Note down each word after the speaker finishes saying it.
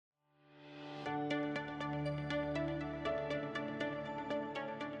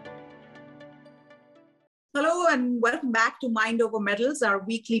Hello and welcome back to Mind Over Medals, our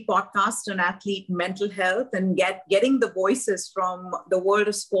weekly podcast on athlete mental health and getting the voices from the world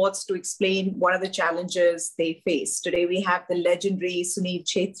of sports to explain what are the challenges they face. Today we have the legendary Sunil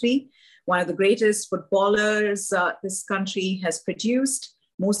Chhetri, one of the greatest footballers this country has produced,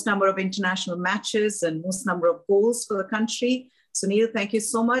 most number of international matches and most number of goals for the country. Sunil, thank you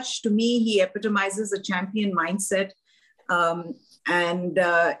so much. To me, he epitomizes a champion mindset.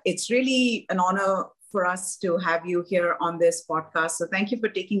 It's really an honor for us to have you here on this podcast. So thank you for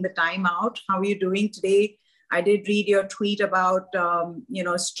taking the time out. How are you doing today? I did read your tweet about,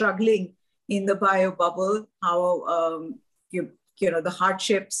 struggling in the bio bubble, how, the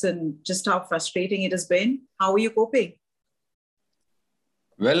hardships and just how frustrating it has been. How are you coping?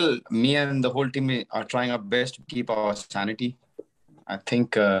 Well, me and the whole team are trying our best to keep our sanity. I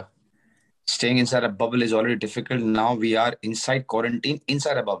think staying inside a bubble is already difficult. Now we are inside quarantine,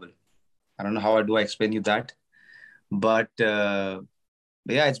 inside a bubble. I don't know how I explain you that, but yeah,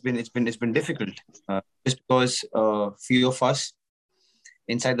 it's been difficult just because few of us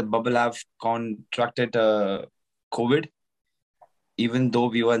inside the bubble have contracted COVID. Even though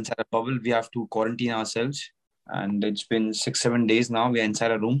we were inside a bubble, we have to quarantine ourselves, and it's been 6-7 days now. We are inside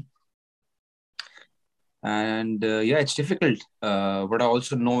a room, and yeah, it's difficult. What I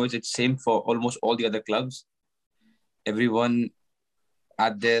also know is it's same for almost all the other clubs. Everyone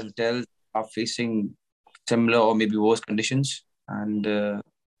at their hotels are facing similar or maybe worse conditions. And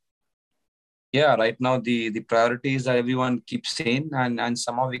yeah, right now the priority is that everyone keeps sane and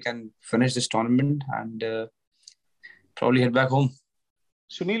somehow we can finish this tournament and probably head back home.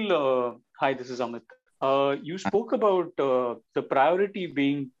 Sunil, hi, this is Amit. You spoke about the priority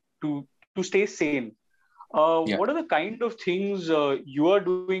being to stay sane. Yeah. What are the kind of things you are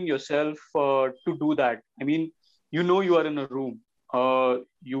doing yourself to do that? I mean, you are in a room.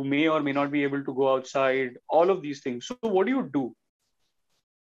 You may or may not be able to go outside, all of these things. So what do you do?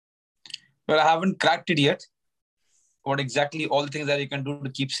 Well, I haven't cracked it yet. What exactly all the things that you can do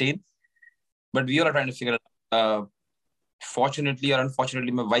to keep sane. But we are trying to figure it out. Fortunately or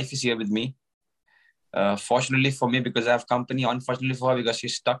unfortunately, my wife is here with me. Fortunately for me, because I have company. Unfortunately for her, because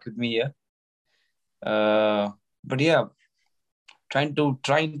she's stuck with me here. But yeah, trying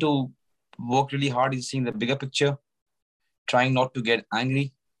to work really hard in seeing the bigger picture. Trying not to get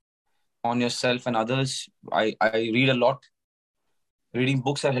angry on yourself and others. I read a lot. Reading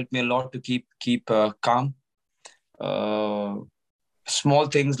books have helped me a lot to keep calm. Small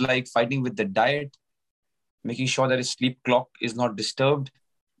things like fighting with the diet, making sure that his sleep clock is not disturbed,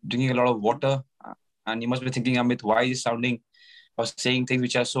 drinking a lot of water. And you must be thinking, Amit, why is sounding or saying things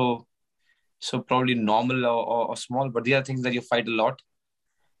which are so probably normal or small, but these are things that you fight a lot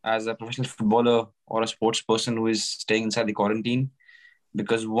as a professional footballer or a sports person who is staying inside the quarantine.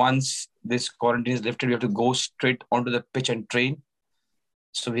 Because once this quarantine is lifted, we have to go straight onto the pitch and train.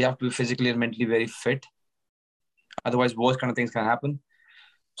 So we have to be physically and mentally very fit. Otherwise, worse kind of things can happen.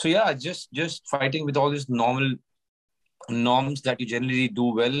 So yeah, just fighting with all these normal norms that you generally do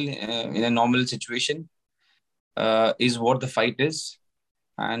well in a normal situation is what the fight is.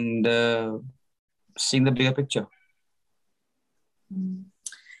 And seeing the bigger picture.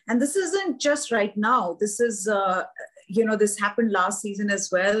 And this isn't just right now. This is, this happened last season as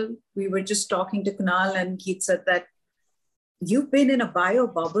well. We were just talking to Kunal and he said that you've been in a bio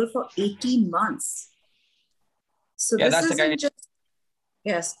bubble for 18 months. So yeah, this isn't just...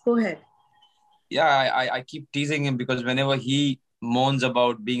 Yes, go ahead. Yeah, I keep teasing him because whenever he moans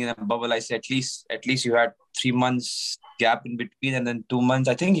about being in a bubble, I say, at least you had 3 months gap in between and then 2 months.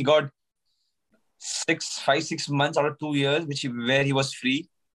 I think he got 6 months out of 2 years, where he was free.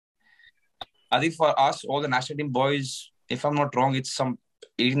 I think for us, all the national team boys, if I'm not wrong, it's some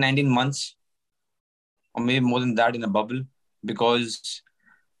 18, 19 months or maybe more than that in a bubble. Because,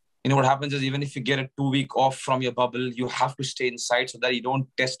 what happens is even if you get a 2-week off from your bubble, you have to stay inside so that you don't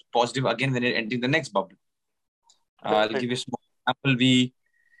test positive again when you're entering the next bubble. I'll give you a small example.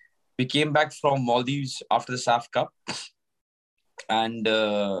 We came back from Maldives after the SAF Cup and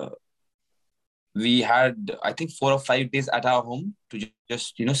we had, I think, 4 or 5 days at our home to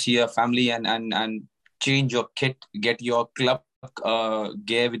just, see our family and change your kit, get your club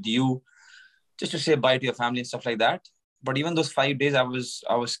gear with you, just to say bye to your family and stuff like that. But even those 5 days, I was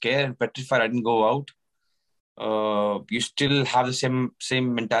scared and petrified. I didn't go out. You still have the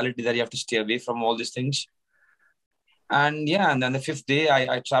same mentality that you have to stay away from all these things. And yeah, and then the 5th day,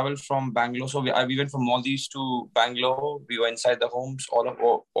 I traveled from Bangalore. So we went from Maldives to Bangalore. We were inside the homes,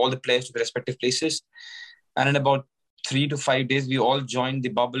 all the players to the respective places. And in about 3 to 5 days, we all joined the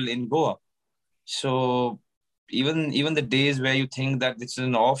bubble in Goa. So even the days where you think that this is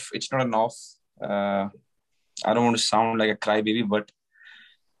an off, it's not an off. I don't want to sound like a crybaby, but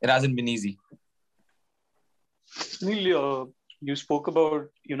it hasn't been easy. Sunil, you spoke about,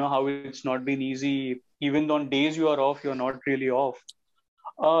 how it's not been easy. Even on days you are off, you're not really off.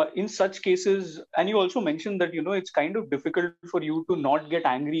 In such cases, and you also mentioned that, it's kind of difficult for you to not get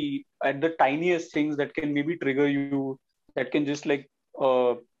angry at the tiniest things that can maybe trigger you, that can just like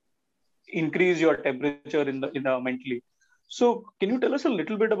increase your temperature in the mentally. So can you tell us a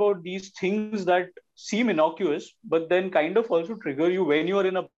little bit about these things that seem innocuous, but then kind of also trigger you when you are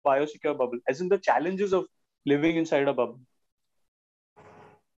in a biosecure bubble, as in the challenges of living inside a bubble?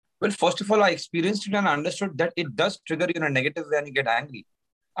 Well, first of all, I experienced it and understood that it does trigger you in a negative way and you get angry.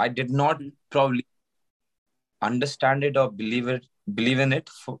 I did not probably understand it or believe in it.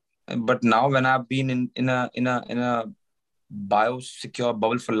 But now when I've been in a biosecure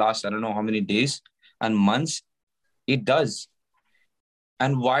bubble for last, I don't know how many days and months, it does.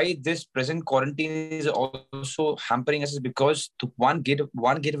 And why this present quarantine is also hampering us is because one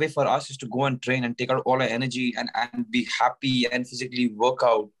getaway for us is to go and train and take out all our energy and be happy and physically work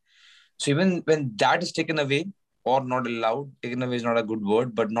out. So even when that is taken away or not allowed, taken away is not a good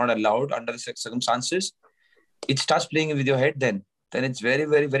word, but not allowed under the circumstances, it starts playing with your head then. Then it's very,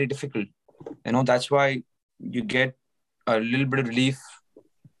 very, very difficult. That's why you get a little bit of relief.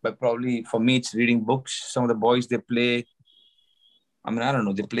 But probably for me, it's reading books. Some of the boys, they play, I don't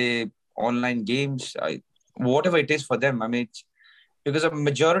know, they play online games. Whatever it is for them. Because a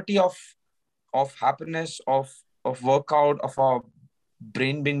majority of happiness, of workout, of our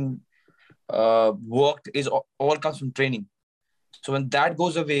brain being worked is all comes from training. So when that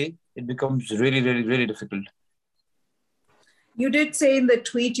goes away, it becomes really, really, really difficult. You did say in the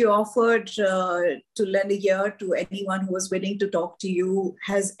tweet you offered to lend a ear to anyone who was willing to talk to you.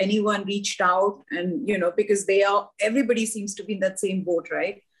 Has anyone reached out? And, because everybody seems to be in that same boat,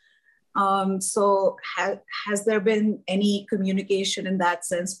 right? So has there been any communication in that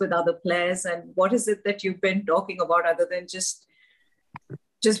sense with other players? And what is it that you've been talking about other than just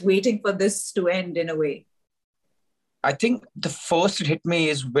waiting for this to end in a way? I think the first it hit me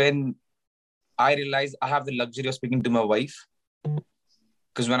is when I realized I have the luxury of speaking to my wife.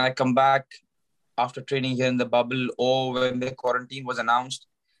 Because when I come back after training here in the bubble or when the quarantine was announced,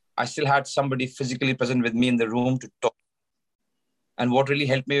 I still had somebody physically present with me in the room to talk. And what really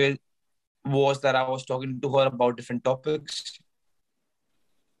helped me was that I was talking to her about different topics.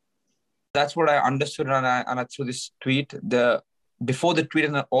 That's what I understood and I through this tweet. Before the tweet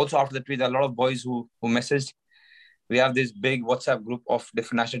and also after the tweet, there are a lot of boys who messaged. We have this big WhatsApp group of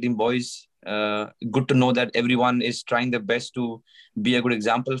different national team boys. Good to know that everyone is trying their best to be a good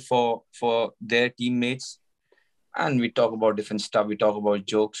example for their teammates. And we talk about different stuff. We talk about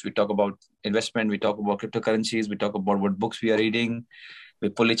jokes. We talk about investment. We talk about cryptocurrencies. We talk about what books we are reading. We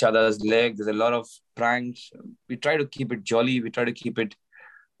pull each other's leg. There's a lot of pranks. We try to keep it jolly. We try to keep it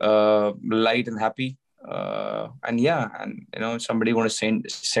light and happy. Somebody want to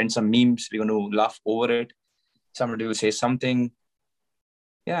send some memes. We're going to laugh over it. Somebody will say something.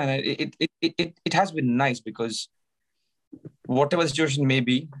 Yeah, and it has been nice because whatever the situation may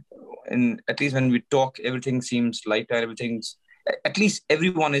be, and at least when we talk, everything seems lighter. At least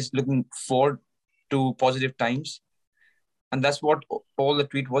everyone is looking forward to positive times. And that's what all the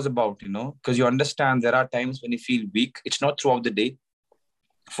tweet was about, because you understand there are times when you feel weak. It's not throughout the day.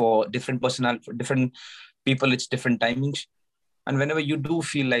 For different personality, for different people, it's different timings. And whenever you do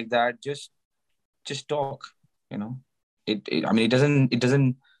feel like that, just talk, It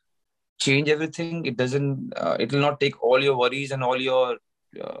doesn't change everything. It doesn't, it will not take all your worries and all your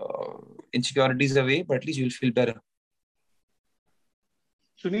insecurities away, but at least you'll feel better.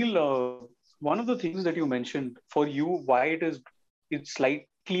 Sunil, one of the things that you mentioned for you, why it's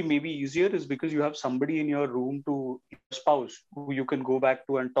slightly maybe easier is because you have somebody in your room, to your spouse, who you can go back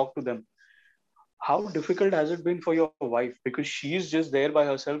to and talk to them. How difficult has it been for your wife? Because she's just there by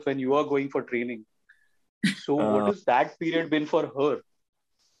herself when you are going for training. So what has that period been for her?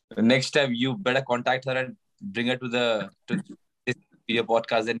 Next time you better contact her and bring her to this video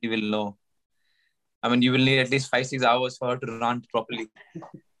podcast, then you will know. You will need at least 5-6 hours for her to run properly.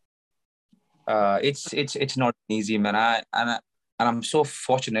 It's not easy, man. I'm so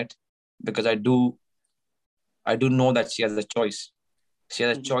fortunate because I do know that she has a choice. She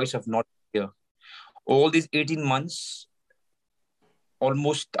has a choice of not here. All these 18 months,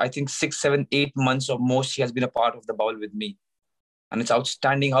 almost, I think 6, 7, 8 months or more, she has been a part of the bubble with me. And it's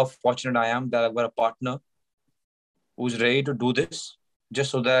outstanding how fortunate I am that I've got a partner who's ready to do this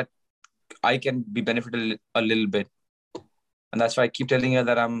just so that I can be benefited a little bit. And that's why I keep telling her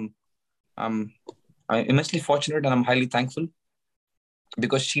that I'm immensely fortunate and I'm highly thankful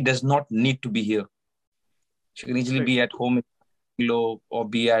because she does not need to be here. She can easily be at home in Bangalore or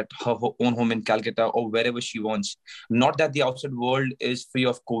be at her own home in Calcutta or wherever she wants. Not that the outside world is free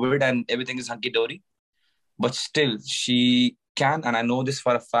of COVID and everything is hunky-dory, but still she can, and I know this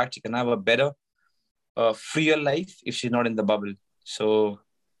for a fact, she can have a better, freer life if she's not in the bubble. So,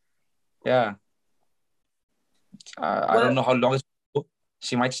 yeah, I don't Well, know how long it's going to go.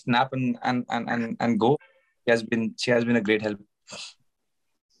 She might snap and go. She has been a great help.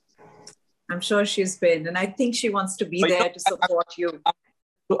 I'm sure she's been, and I think she wants to be But there to support you.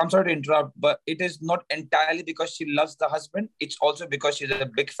 I'm sorry to interrupt, but it is not entirely because she loves the husband. It's also because she's a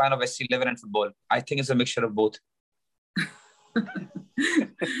big fan of SC11 and football. I think it's a mixture of both.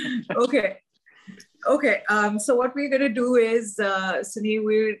 Okay. Okay. So what we're going to do is, Sunil,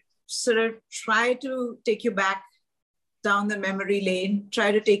 we'll sort of try to take you back down the memory lane,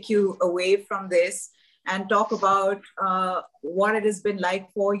 try to take you away from this and talk about what it has been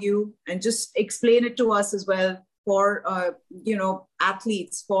like for you, and just explain it to us as well for,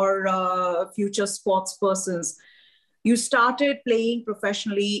 athletes, for future sports persons. You started playing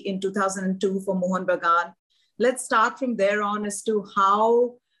professionally in 2002 for Mohun Bagan. Let's start from there on as to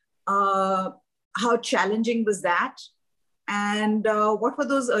how challenging was that, and what were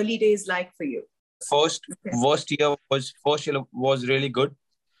those early days like for you? First year was really good.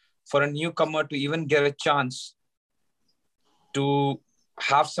 For a newcomer to even get a chance to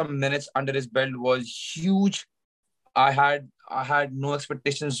have some minutes under his belt was huge. I had no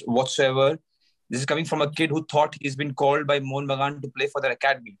expectations whatsoever. This is coming from a kid who thought he's been called by Mohun Bagan to play for their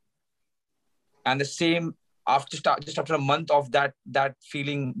academy. And the same, just after a month of that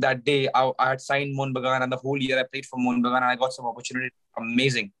feeling, that day, I had signed Mohun Bagan, and the whole year I played for Mohun Bagan and I got some opportunity.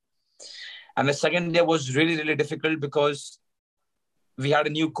 Amazing. And the second year was really, really difficult because we had a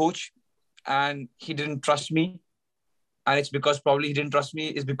new coach and he didn't trust me. And it's because probably he didn't trust me,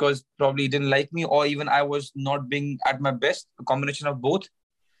 it's because probably he didn't like me, or even I was not being at my best, a combination of both.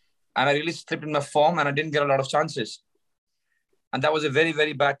 And I really slipped in my form and I didn't get a lot of chances. And that was a very,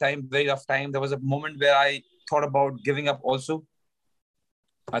 very bad time, very rough time. There was a moment where I thought about giving up also.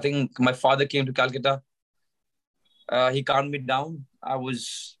 I think my father came to Calcutta. He calmed me down. I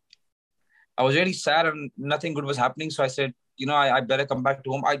was really sad and nothing good was happening. So I said, I better come back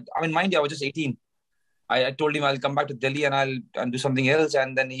to home. I mean, mind you, I was just 18. I told him I'll come back to Delhi and I'll do something else.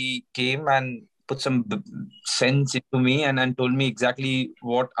 And then he came and put some sense into me and told me exactly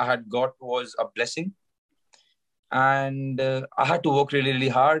what I had got was a blessing. And I had to work really, really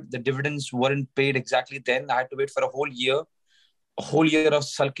hard. The dividends weren't paid exactly then. I had to wait for a whole year of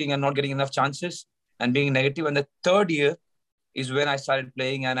sulking and not getting enough chances and being negative. And the third year is when I started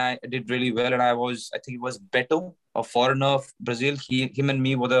playing and I did really well. And I think it was Beto, a foreigner of Brazil. Him and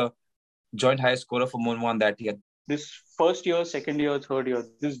me were the joint highest scorer for Mohun that year. This first year, second year, third year,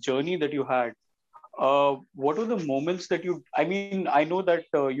 this journey that you had, what were the moments that I know that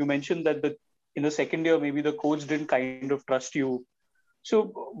you mentioned that in the second year, maybe the coach didn't kind of trust you. So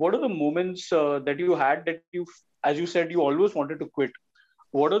what are the moments that you had that as you said, you always wanted to quit?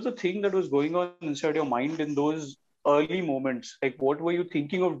 What was the thing that was going on inside your mind in those early moments? Like, what were you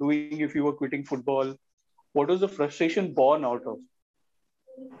thinking of doing if you were quitting football? What was the frustration born out of?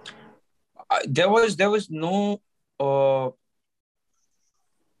 There was no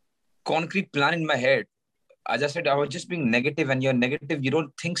concrete plan in my head. As I said, I was just being negative, and you're negative, you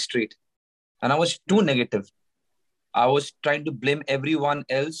don't think straight. And I was too negative. I was trying to blame everyone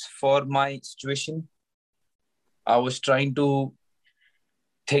else for my situation. I was trying to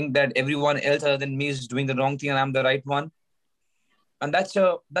think that everyone else other than me is doing the wrong thing and I'm the right one. And that's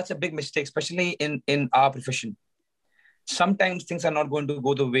a big mistake, especially in our profession. Sometimes things are not going to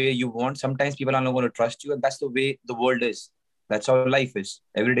go the way you want. Sometimes people are not going to trust you. And that's the way the world is. That's how life is.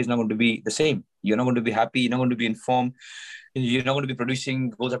 Every day is not going to be the same. You're not going to be happy. You're not going to be informed. You're not going to be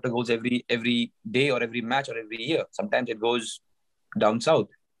producing goals after goals every day or every match or every year. Sometimes it goes down south.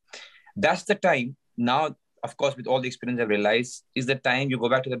 That's the time. Now, of course, with all the experience I've realized, is the time you go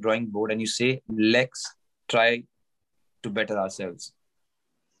back to the drawing board and you say, let's try to better ourselves.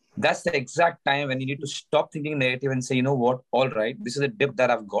 That's the exact time when you need to stop thinking negative and say, you know what, all right, this is a dip that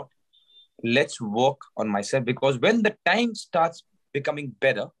I've got. Let's work on myself, because when the time starts becoming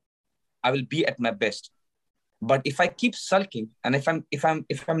better, I will be at my best. But if I keep sulking and if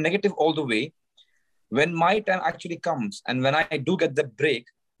I'm negative all the way, when my time actually comes and when I do get the break,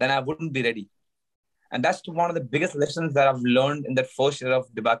 then I wouldn't be ready. And that's one of the biggest lessons that I've learned in that second year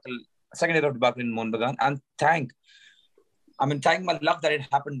of debacle in Mohun Bagan. And thank my luck that it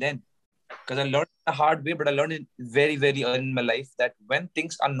happened then. Because I learned the hard way, but I learned it very, very early in my life that when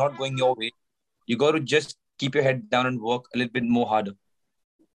things are not going your way, you got to just keep your head down and work a little bit more harder.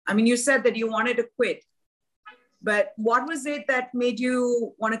 I mean, you said that you wanted to quit. But what was it that made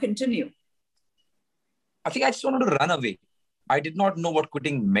you want to continue? I think I just wanted to run away. I did not know what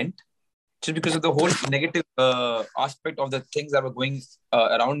quitting meant, just because of the whole negative aspect of the things that were going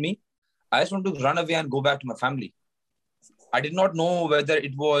around me. I just wanted to run away and go back to my family. I did not know whether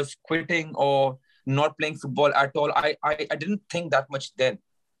it was quitting or not playing football at all. I didn't think that much then.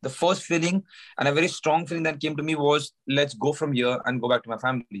 The first feeling and a very strong feeling that came to me was, let's go from here and go back to my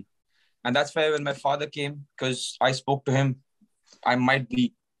family. And that's why when my father came, because I spoke to him, I might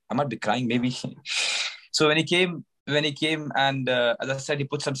be crying maybe. So when he came and as I said, he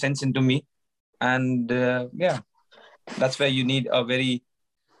put some sense into me. And that's where you need a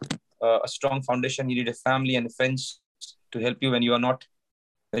strong foundation. You need a family and friends to help you when you are not,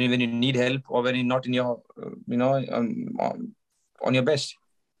 when you need help, or when you're not in your, on your best.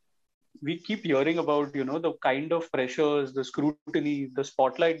 We keep hearing about, the kind of pressures, the scrutiny, the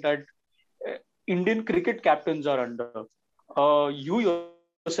spotlight that Indian cricket captains are under. You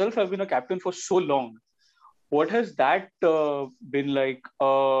yourself have been a captain for so long. What has that been like?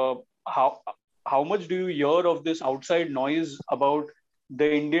 How much do you hear of this outside noise about the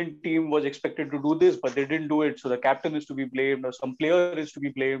Indian team was expected to do this, but they didn't do it, so the captain is to be blamed, or some player is to be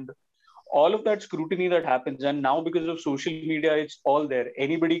blamed? All of that scrutiny that happens, and now because of social media, it's all there.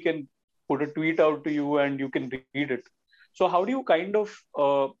 Anybody can put a tweet out to you, and you can read it. So how do you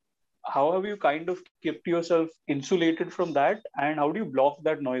how have you kind of kept yourself insulated from that, and how do you block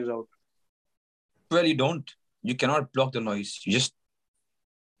that noise out? Well, you don't. You cannot block the noise. You just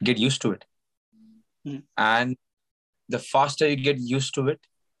get used to it. And the faster you get used to it,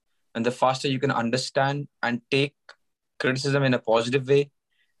 and the faster you can understand and take criticism in a positive way,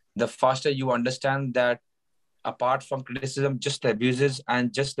 the faster you understand that apart from criticism, just the abuses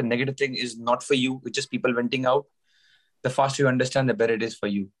and just the negative thing is not for you, it's just people venting out, the faster you understand, the better it is for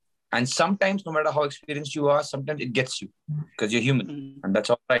you. And sometimes, no matter how experienced you are, sometimes it gets you because you're human and that's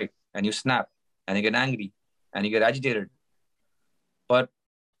all right. And you snap and you get angry and you get agitated. But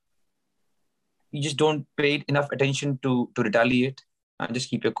you just don't pay enough attention to retaliate and just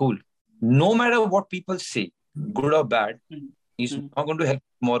keep your cool. No matter what people say, good or bad, he's not going to help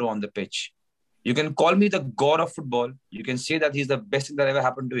tomorrow on the pitch. You can call me the god of football. You can say that he's the best thing that ever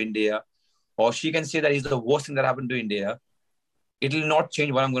happened to India. Or she can say that he's the worst thing that happened to India. It will not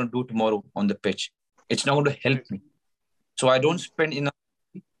change what I'm going to do tomorrow on the pitch. It's not going to help me. So I don't spend enough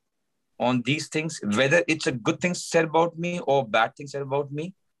on these things, whether it's a good thing said about me or bad thing said about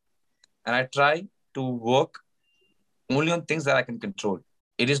me. And I try to work only on things that I can control.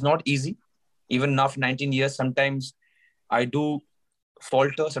 It is not easy. Even after 19 years, sometimes I do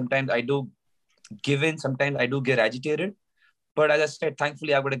falter. Sometimes I do give in. Sometimes I do get agitated. But as I said,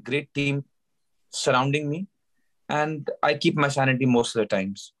 thankfully, I've got a great team surrounding me. And I keep my sanity most of the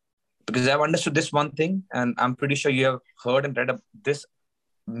times. Because I've understood this one thing, and I'm pretty sure you have heard and read this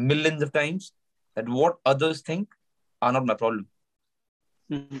millions of times, that what others think are not my problem.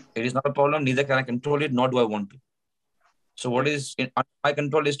 It is not a problem, neither can I control it, nor do I want to. So what is in my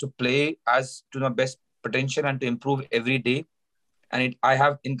control is to play as to my best potential and to improve every day. And I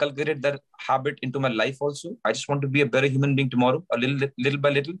have inculcated that habit into my life also. I just want to be a better human being tomorrow, a little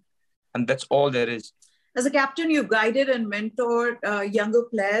by little. And that's all there is. As a captain, you've guided and mentored younger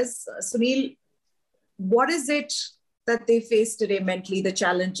players. Sunil, what is it that they face today mentally, the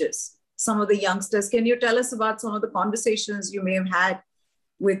challenges? Some of the youngsters, can you tell us about some of the conversations you may have had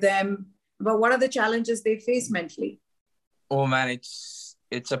with them about what are the challenges they face mentally? Oh man, it's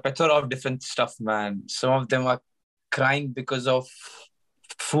a plethora of different stuff, man. Some of them are crying because of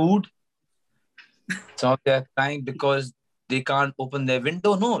food. Some of them are crying because they can't open their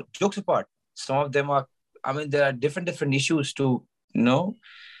window. No, jokes apart. Some of them are, there are different issues to,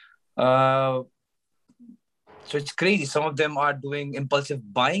 so it's crazy. Some of them are doing impulsive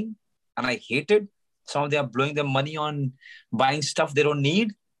buying and I hate it. Some of them are blowing their money on buying stuff they don't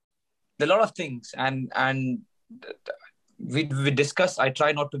need. There are a lot of things. And we discuss. I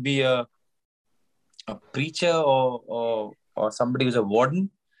try not to be a preacher or somebody who's a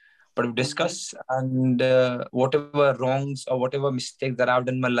warden, but we discuss and whatever wrongs or whatever mistakes that I've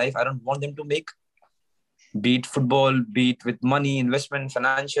done in my life, I don't want them to make. Be it football, be it with money, investment,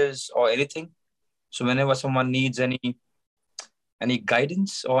 financials, or anything. So whenever someone needs any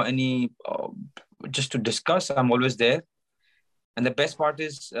guidance or any just to discuss, I'm always there. And the best part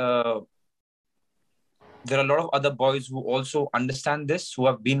is there are a lot of other boys who also understand this, who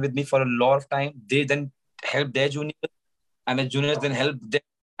have been with me for a lot of time. They then help their juniors, and the juniors then help them,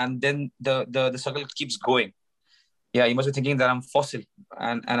 and then the circle keeps going. Yeah, you must be thinking that I'm fossil,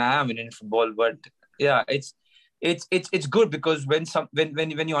 and I am in football, but yeah, it's good because when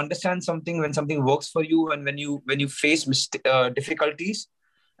you understand something, when something works for you, and when you face difficulties,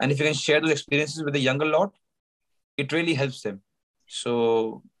 and if you can share those experiences with the younger lot, it really helps them.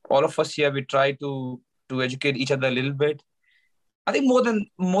 So all of us here, we try to educate each other a little bit. I think more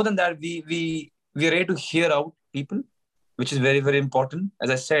than that, we are ready to hear out people, which is very, very important. As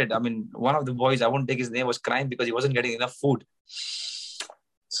I said, I mean, one of the boys, I won't take his name, was crying because he wasn't getting enough food.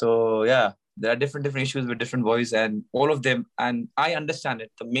 So yeah, there are different issues with different boys, and all of them. And I understand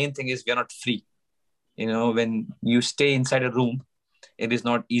it. The main thing is we are not free. When you stay inside a room, it is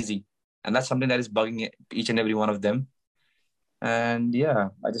not easy, and that's something that is bugging each and every one of them. And yeah,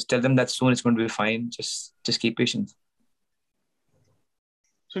 I just tell them that soon it's going to be fine. Just keep patient.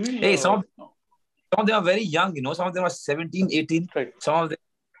 Sunil, Hey, some of them are very young. Some of them are 17, 18. right. Some of them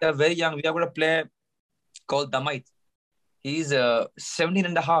are very young. We are going to play called Damait. He's 17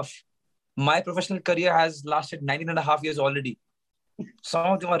 and a half. My professional career has lasted 19 and a half years already.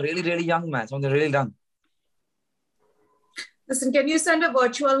 Some of them are really, really young, man. Some of them are really young. Listen, can you send a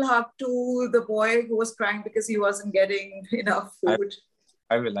virtual hug to the boy who was crying because he wasn't getting enough food?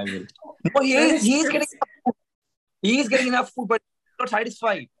 I will. No, he's getting enough food, but not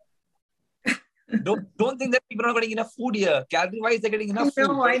satisfied. Don't think that people are not getting enough food here. Calorie-wise, they're getting enough food.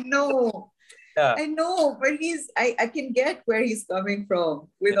 I know. Yeah. I know, but I can get where he's coming from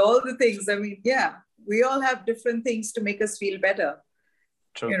with all the things. I mean, yeah, we all have different things to make us feel better.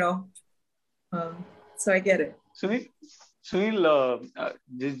 True. So I get it. Sunil,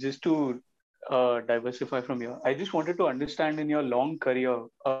 just to diversify from here, I just wanted to understand in your long career,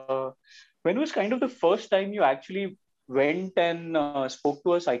 when was kind of the first time you actually went and spoke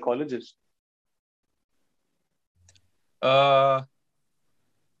to a psychologist?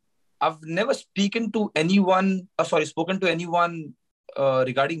 I've never spoken to anyone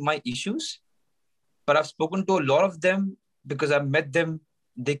regarding my issues, but I've spoken to a lot of them because I've met them.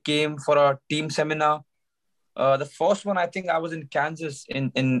 They came for a team seminar. The first one, I think I was in Kansas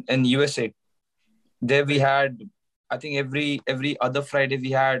in USA. There we had, I think every other Friday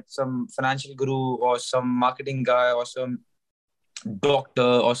we had some financial guru or some marketing guy or some doctor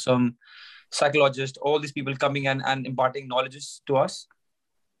or some psychologist, all these people coming and imparting knowledges to us.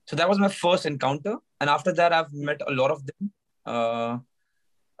 So that was my first encounter. And after that, I've met a lot of them.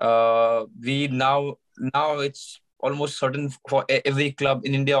 We now it's almost certain for every club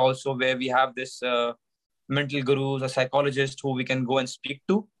in India also, where we have this mental gurus or psychologists who we can go and speak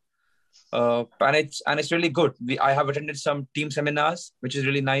to. And it's really good. I have attended some team seminars, which is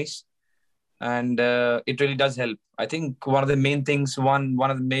really nice. And it really does help. I think one of the main things, one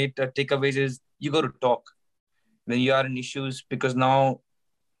of the main takeaways is you got to talk when you are in issues, because now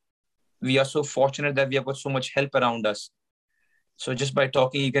we are so fortunate that we have got so much help around us. So just by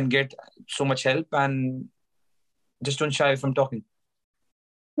talking, you can get so much help, and just don't shy from talking.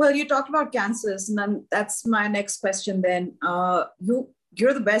 Well, you talked about cancers, and then that's my next question then.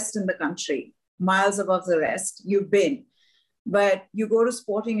 You're the best in the country, miles above the rest. You've been. But you go to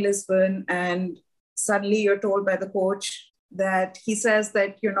Sporting Lisbon and suddenly you're told by the coach that he says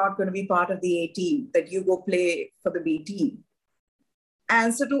that you're not going to be part of the A team, that you go play for the B team.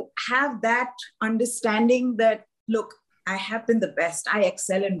 And so to have that understanding that, look, I have been the best, I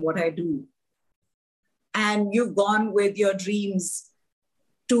excel in what I do. And you've gone with your dreams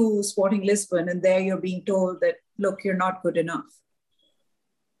to Sporting Lisbon, and there you're being told that, look, you're not good enough.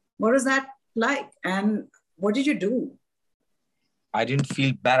 What was that like? And what did you do? I didn't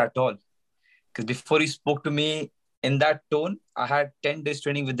feel bad at all. Because before he spoke to me in that tone, I had 10 days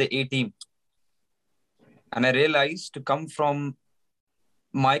training with the A team. And I realized to come from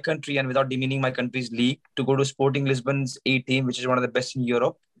my country and without demeaning my country's league, to go to Sporting Lisbon's A team, which is one of the best in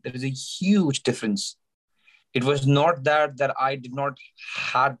Europe, there is a huge difference. It was not that I did not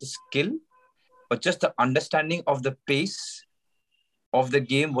have the skill, but just the understanding of the pace of the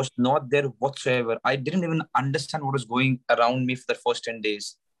game was not there whatsoever. I didn't even understand what was going around me for the first 10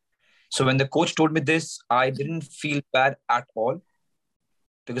 days. So when the coach told me this, I didn't feel bad at all,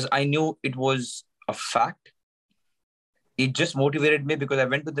 because I knew it was a fact. It just motivated me because I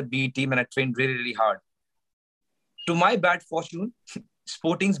went to the B team and I trained really, really hard. To my bad fortune,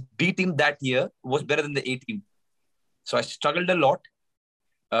 Sporting's B team that year was better than the A team. So I struggled a lot.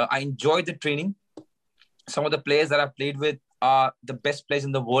 I enjoyed the training. Some of the players that I played with are the best players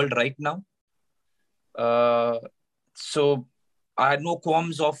in the world right now. So I had no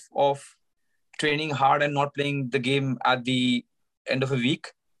qualms of training hard and not playing the game at the end of a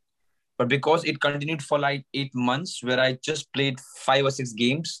week. But because it continued for like 8 months, where I just played 5 or 6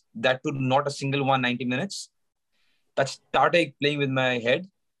 games, that too not a single one 90 minutes, that started playing with my head.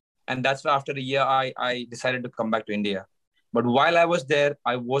 And that's why after a year, I decided to come back to India. But while I was there,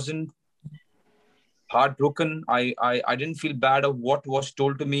 I wasn't heartbroken. I didn't feel bad of what was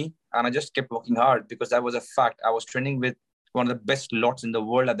told to me. And I just kept working hard because that was a fact. I was training with one of the best lots in the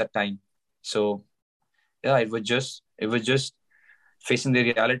world at that time. So yeah, it was just facing the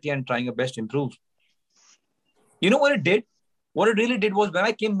reality and trying your best to improve. You know what it did? What it really did was when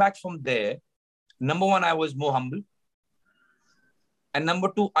I came back from there, number one, I was more humble. And number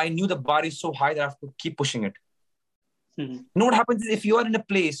two, I knew the bar is so high that I have to keep pushing it. Mm-hmm. You know what happens is if you are in a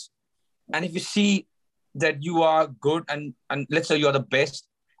place and if you see that you are good and let's say you're the best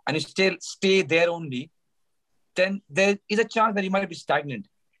and you still stay there only, then there is a chance that you might be stagnant.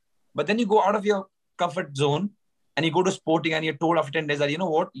 But then you go out of your comfort zone and you go to sporting and you're told after 10 days that, you know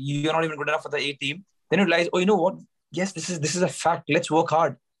what, you're not even good enough for the A team. Then you realize, oh, you know what? Yes, this is a fact. Let's work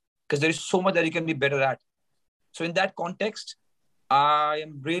hard because there is so much that you can be better at. So in that context, I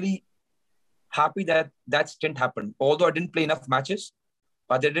am really happy that that stint happened. Although I didn't play enough matches,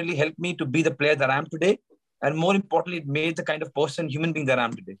 but that really helped me to be the player that I am today. And more importantly, it made the kind of person, human being that I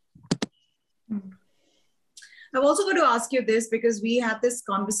am today. I've also got to ask you this because we had this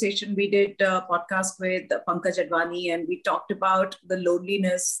conversation. We did a podcast with Pankaj Advani and we talked about the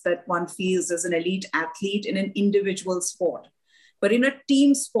loneliness that one feels as an elite athlete in an individual sport. But in a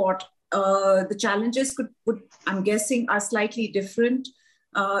team sport, the challenges could, I'm guessing, are slightly different.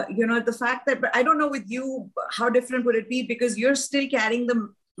 The fact that, but I don't know with you, how different would it be? Because you're still carrying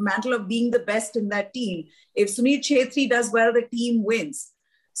the mantle of being the best in that team. If Sunil Chhetri does well, the team wins.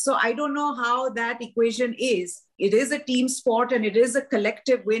 So I don't know how that equation is. It is a team sport and it is a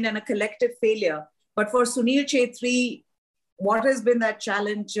collective win and a collective failure. But for Sunil Chhetri, what has been that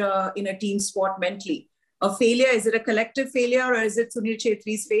challenge in a team sport mentally? A failure, is it a collective failure or is it Sunil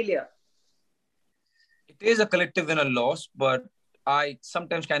Chetri's failure? It is a collective win or loss, but I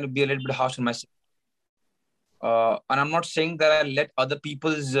sometimes kind of be a little bit harsh on myself. And I'm not saying that I let other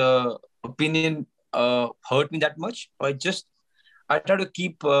people's opinion hurt me that much. I try to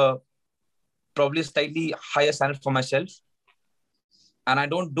keep probably a slightly higher standard for myself. And I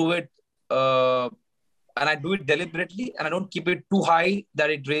don't do it, and I do it deliberately, and I don't keep it too high that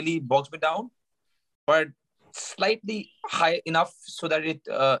it really bogs me down, but slightly high enough so that it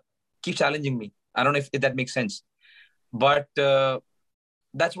keeps challenging me. I don't know if that makes sense. But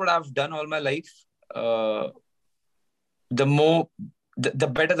that's what I've done all my life. The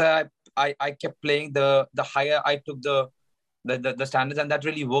better that I kept playing, the higher I took the standards, and that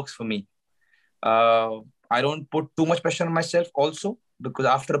really works for me. I don't put too much pressure on myself also, because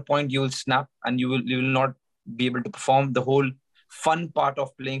after a point you will snap and you will not be able to perform. The whole fun part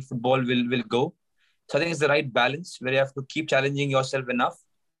of playing football will go. So I think it's the right balance where you have to keep challenging yourself enough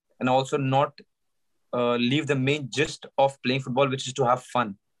and also not leave the main gist of playing football, which is to have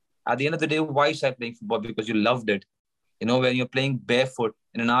fun. At the end of the day, why you started playing football? Because you loved it. You know, when you're playing barefoot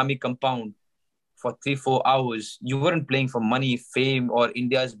in an army compound for 3-4 hours, you weren't playing for money, fame, or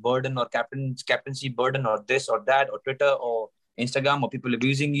India's burden, or captaincy burden, or this or that, or Twitter, or Instagram, or people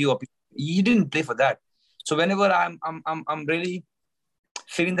abusing you. You didn't play for that. So whenever I'm really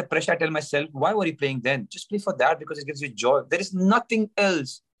feeling the pressure, I tell myself, why were you playing then? Just play for that because it gives you joy. There is nothing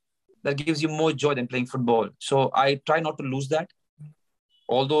else that gives you more joy than playing football. So I try not to lose that.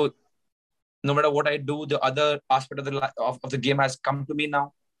 Although no matter what I do, the other aspect of the game has come to me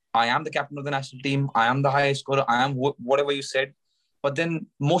now. I am the captain of the national team. I am the highest scorer. I am whatever you said. But then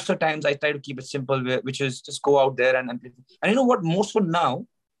most of the times I try to keep it simple, which is just go out there and play. And you know what? Most for now,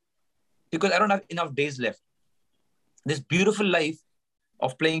 because I don't have enough days left, this beautiful life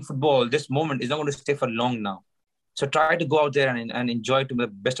of playing football, this moment is not going to stay for long now. So try to go out there and enjoy to the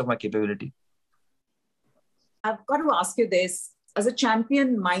best of my capability. I've got to ask you this. As a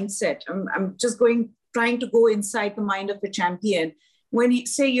champion mindset, I'm just trying to go inside the mind of a champion. When you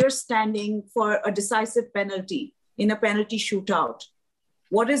say you're standing for a decisive penalty in a penalty shootout,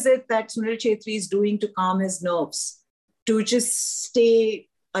 what is it that Sunil Chhetri is doing to calm his nerves, to just stay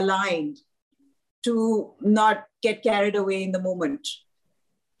aligned, to not get carried away in the moment?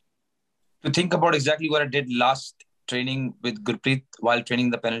 To think about exactly what I did last training with Gurpreet while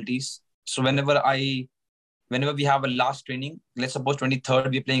training the penalties. So whenever we have a last training, let's suppose 23rd,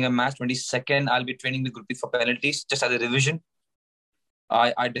 we're playing a match, 22nd, I'll be training with Gurpreet for penalties, just as a revision.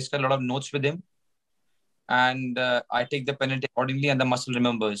 I discuss a lot of notes with him and I take the penalty accordingly and the muscle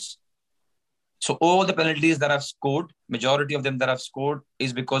remembers. So all the penalties that I've scored, majority of them that I've scored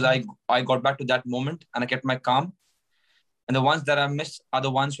is because I got back to that moment and I kept my calm. And the ones that I missed are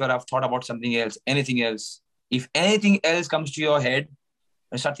the ones where I've thought about something else, anything else. If anything else comes to your head,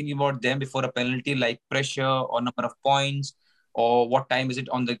 and start thinking about them before a penalty, like pressure or number of points or what time is it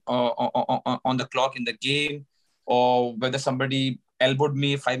on the clock in the game, or whether somebody elbowed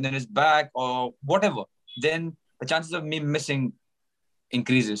me 5 minutes back or whatever, then the chances of me missing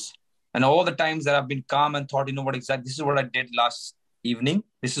increases. And all the times that I've been calm and thought, this is what I did last evening.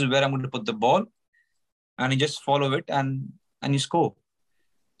 This is where I'm going to put the ball, and you just follow it and you score.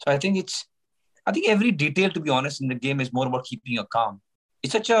 So I think every detail, to be honest, in the game is more about keeping you calm.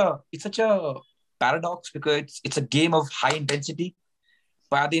 It's such a paradox because it's a game of high intensity,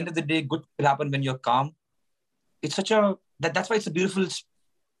 but at the end of the day, good will happen when you're calm. It's that's why it's a beautiful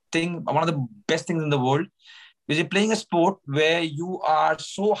thing. One of the best things in the world is you're playing a sport where you are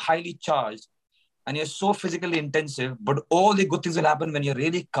so highly charged and you're so physically intensive, but all the good things will happen when you're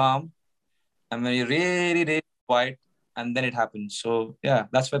really calm and when you're really, really quiet, and then it happens. So yeah,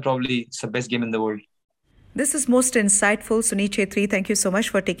 that's why probably it's the best game in the world. This is most insightful, Sunil Chhetri. Thank you so much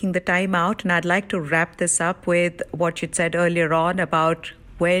for taking the time out. And I'd like to wrap this up with what you'd said earlier on about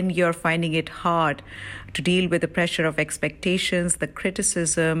when you're finding it hard to deal with the pressure of expectations, the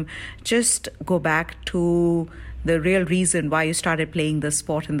criticism. Just go back to the real reason why you started playing the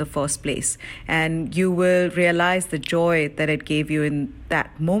sport in the first place. And you will realize the joy that it gave you in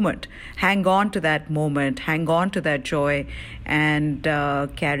that moment. Hang on to that moment, hang on to that joy, and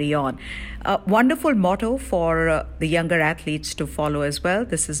carry on. A wonderful motto for the younger athletes to follow as well.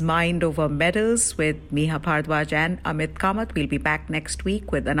 This is Mind Over Medals with Miha Bhardwaj and Amit Kamath. We'll be back next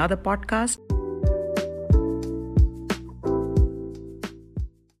week with another podcast.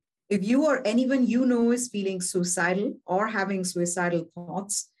 If you or anyone you know is feeling suicidal or having suicidal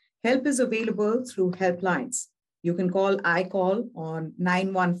thoughts, help is available through helplines. You can call iCall on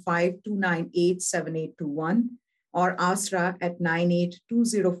 915-298-7821 or ASRA at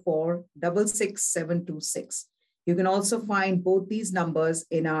 98-204-66726. You can also find both these numbers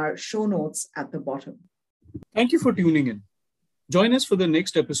in our show notes at the bottom. Thank you for tuning in. Join us for the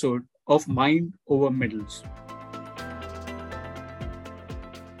next episode of Mind Over Medals.